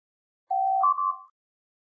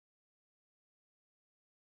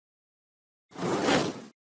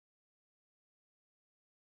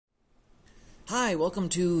Hi, welcome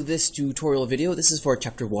to this tutorial video. This is for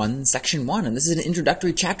Chapter 1, Section 1, and this is an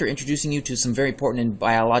introductory chapter introducing you to some very important and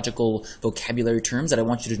biological vocabulary terms that I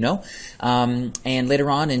want you to know. And later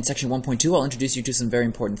on in Section 1.2, I'll introduce you to some very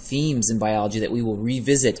important themes in biology that we will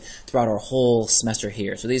revisit throughout our whole semester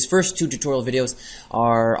here. So these first two tutorial videos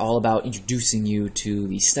are all about introducing you to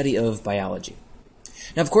the study of biology.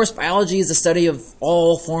 Now, of course, biology is the study of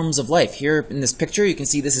all forms of life. Here in this picture, you can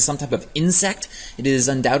see this is some type of insect. It is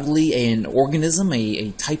undoubtedly an organism,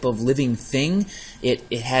 a type of living thing.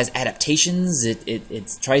 It has adaptations.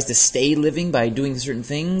 It tries to stay living by doing certain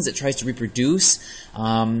things. It tries to reproduce.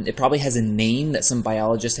 It probably has a name that some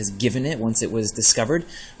biologist has given it once it was discovered.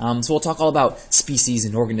 So we'll talk all about species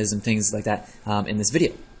and organism, things like that in this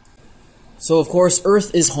video. So, of course,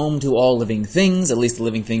 Earth is home to all living things, at least the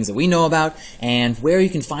living things that we know about, and where you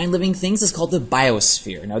can find living things is called the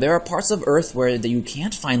biosphere. Now, there are parts of Earth where you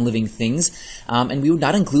can't find living things, and we would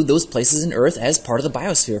not include those places in Earth as part of the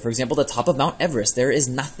biosphere. For example, the top of Mount Everest, there is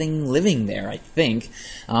nothing living there, I think,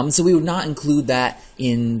 so we would not include that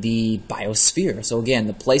in the biosphere. So again,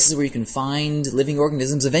 the places where you can find living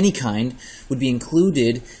organisms of any kind would be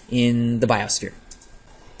included in the biosphere.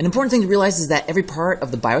 An important thing to realize is that every part of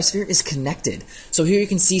the biosphere is connected. So here you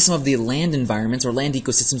can see some of the land environments or land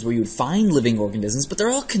ecosystems where you would find living organisms, but they're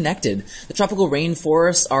all connected. The tropical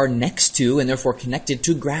rainforests are next to and therefore connected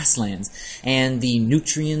to grasslands. And the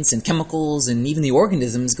nutrients and chemicals and even the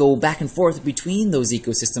organisms go back and forth between those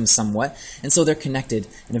ecosystems somewhat, and so they're connected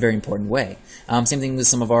in a very important way. Same thing with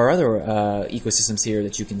some of our other ecosystems here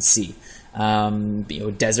that you can see.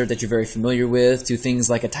 Desert that you're very familiar with, to things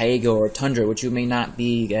like a taiga or a tundra, which you may not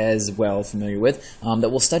be as well familiar with, that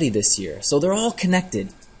we'll study this year. So they're all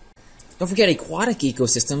connected. Don't forget aquatic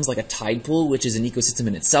ecosystems like a tide pool, which is an ecosystem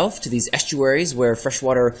in itself, to these estuaries where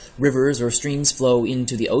freshwater rivers or streams flow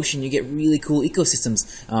into the ocean. You get really cool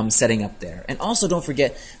ecosystems setting up there. And also don't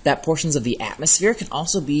forget that portions of the atmosphere can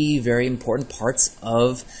also be very important parts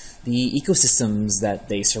of the ecosystems that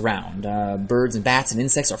they surround. Birds and bats and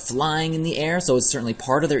insects are flying in the air, so it's certainly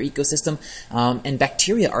part of their ecosystem. And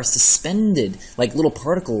bacteria are suspended like little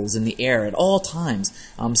particles in the air at all times.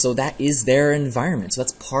 So that is their environment. So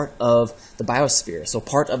that's part of the biosphere. So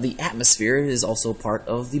part of the atmosphere is also part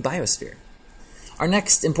of the biosphere. Our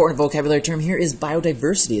next important vocabulary term here is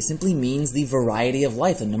biodiversity. It simply means the variety of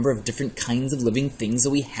life, a number of different kinds of living things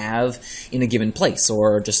that we have in a given place,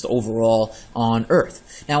 or just overall on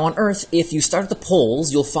Earth. Now on Earth, if you start at the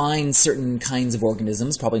poles, you'll find certain kinds of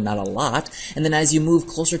organisms, probably not a lot, and then as you move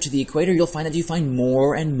closer to the equator, you'll find that you find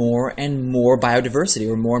more and more and more biodiversity,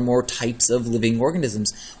 or more types of living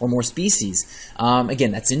organisms, or more species.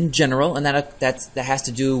 Again, that's in general, and that has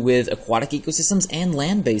to do with aquatic ecosystems and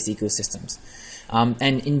land-based ecosystems. And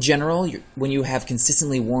in general, when you have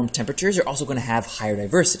consistently warm temperatures, you're also going to have higher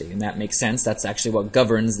diversity, and that makes sense. That's actually what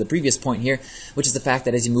governs the previous point here, which is the fact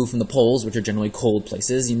that as you move from the poles, which are generally cold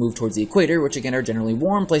places, you move towards the equator, which again are generally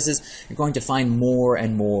warm places, you're going to find more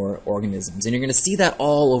and more organisms. And you're going to see that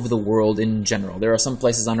all over the world in general. There are some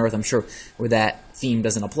places on Earth, I'm sure, where that theme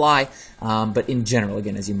doesn't apply, but in general,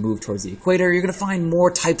 again, as you move towards the equator, you're going to find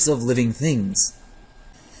more types of living things.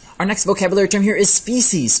 Our next vocabulary term here is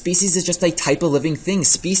species. Species is just a type of living thing.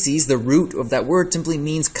 Species, the root of that word, simply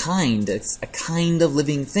means kind. It's a kind of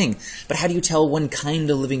living thing. But how do you tell one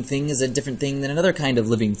kind of living thing is a different thing than another kind of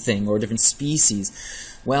living thing or a different species?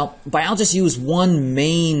 Well, biologists use one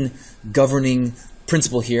main governing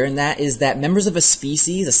principle here, and that is that members of a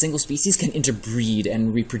species, a single species, can interbreed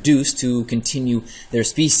and reproduce to continue their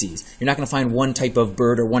species. You're not going to find one type of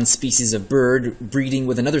bird or one species of bird breeding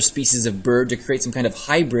with another species of bird to create some kind of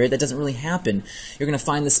hybrid. That doesn't really happen. You're going to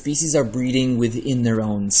find the species are breeding within their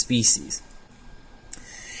own species.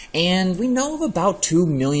 And we know of about 2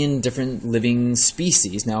 million different living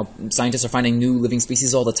species. Now, scientists are finding new living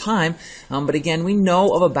species all the time, but again, we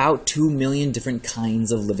know of about 2 million different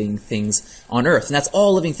kinds of living things on Earth. And that's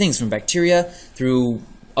all living things, from bacteria through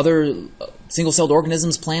other single-celled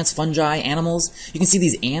organisms, plants, fungi, animals. You can see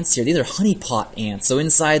these ants here. These are honeypot ants. So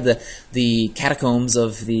inside the catacombs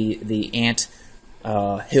of the ant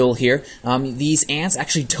hill here, these ants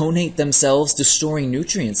actually donate themselves to storing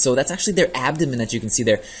nutrients. So that's actually their abdomen that you can see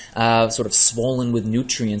there, sort of swollen with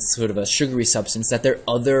nutrients, sort of a sugary substance that their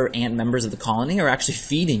other ant members of the colony are actually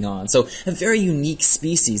feeding on. So a very unique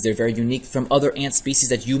species. They're very unique from other ant species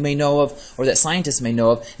that you may know of or that scientists may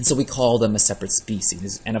know of, and so we call them a separate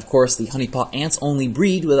species. And of course, the honeypot ants only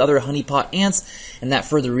breed with other honeypot ants, and that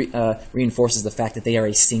further reinforces the fact that they are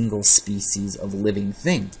a single species of living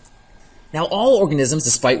thing. Now, all organisms,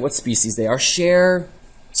 despite what species they are, share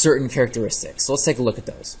certain characteristics. So let's take a look at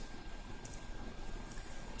those.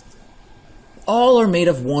 All are made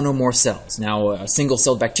of one or more cells. Now, a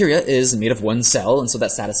single-celled bacteria is made of one cell, and so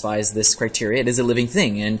that satisfies this criteria. It is a living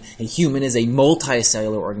thing, and a human is a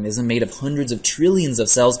multicellular organism made of hundreds of trillions of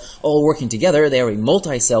cells all working together. They are a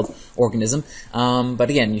multi-celled organism,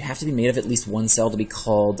 but again, you have to be made of at least one cell to be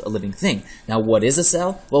called a living thing. Now, what is a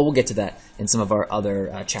cell? Well, we'll get to that in some of our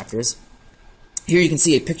other chapters. Here you can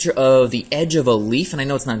see a picture of the edge of a leaf, and I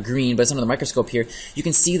know it's not green, but it's under the microscope here. You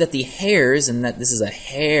can see that the hairs, and that this is a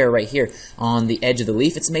hair right here on the edge of the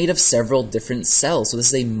leaf, it's made of several different cells, so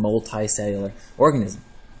this is a multicellular organism.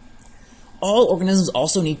 All organisms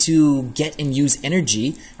also need to get and use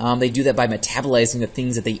energy. They do that by metabolizing the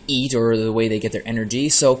things that they eat or the way they get their energy.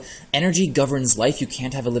 So energy governs life. You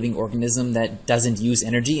can't have a living organism that doesn't use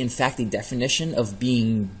energy. In fact, the definition of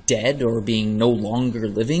being dead or being no longer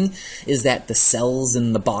living is that the cells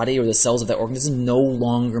in the body or the cells of that organism no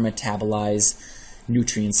longer metabolize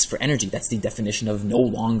nutrients for energy. That's the definition of no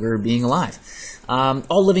longer being alive.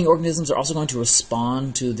 All living organisms are also going to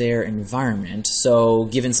respond to their environment. So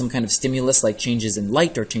given some kind of stimulus like changes in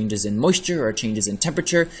light or changes in moisture or changes in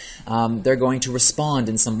temperature, they're going to respond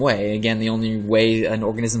in some way. Again, the only way an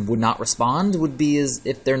organism would not respond would be as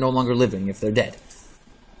if they're no longer living, if they're dead.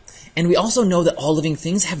 And we also know that all living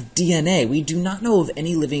things have DNA. We do not know of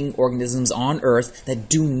any living organisms on Earth that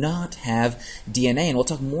do not have DNA. And we'll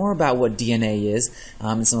talk more about what DNA is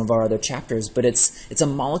in some of our other chapters. But it's a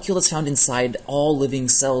molecule that's found inside all living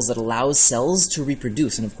cells that allows cells to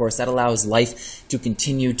reproduce. And of course, that allows life to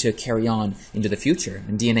continue to carry on into the future.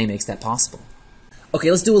 And DNA makes that possible. Okay,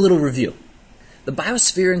 let's do a little review. The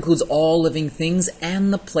biosphere includes all living things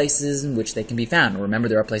and the places in which they can be found. Remember,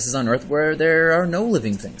 there are places on Earth where there are no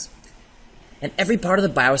living things. And every part of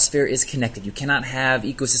the biosphere is connected. You cannot have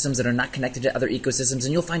ecosystems that are not connected to other ecosystems,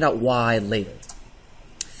 and you'll find out why later.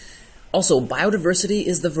 Also, biodiversity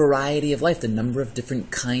is the variety of life, the number of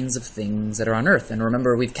different kinds of things that are on Earth. And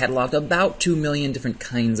remember, we've cataloged about 2 million different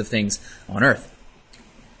kinds of things on Earth.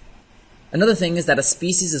 Another thing is that a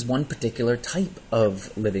species is one particular type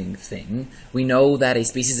of living thing. We know that a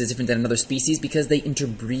species is different than another species because they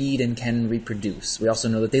interbreed and can reproduce. We also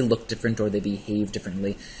know that they look different or they behave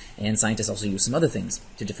differently, and scientists also use some other things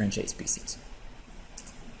to differentiate species.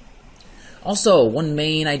 Also, one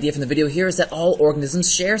main idea from the video here is that all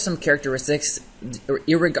organisms share some characteristics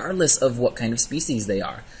irregardless of what kind of species they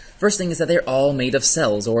are. First thing is that they're all made of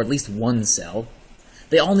cells, or at least one cell.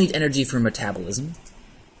 They all need energy for metabolism.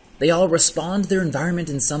 They all respond to their environment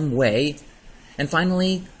in some way. And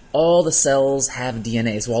finally, all the cells have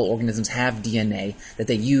DNA, so all organisms have DNA that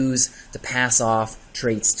they use to pass off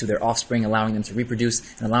traits to their offspring, allowing them to reproduce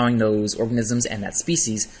and allowing those organisms and that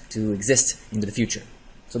species to exist into the future.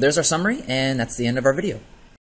 So there's our summary, and that's the end of our video.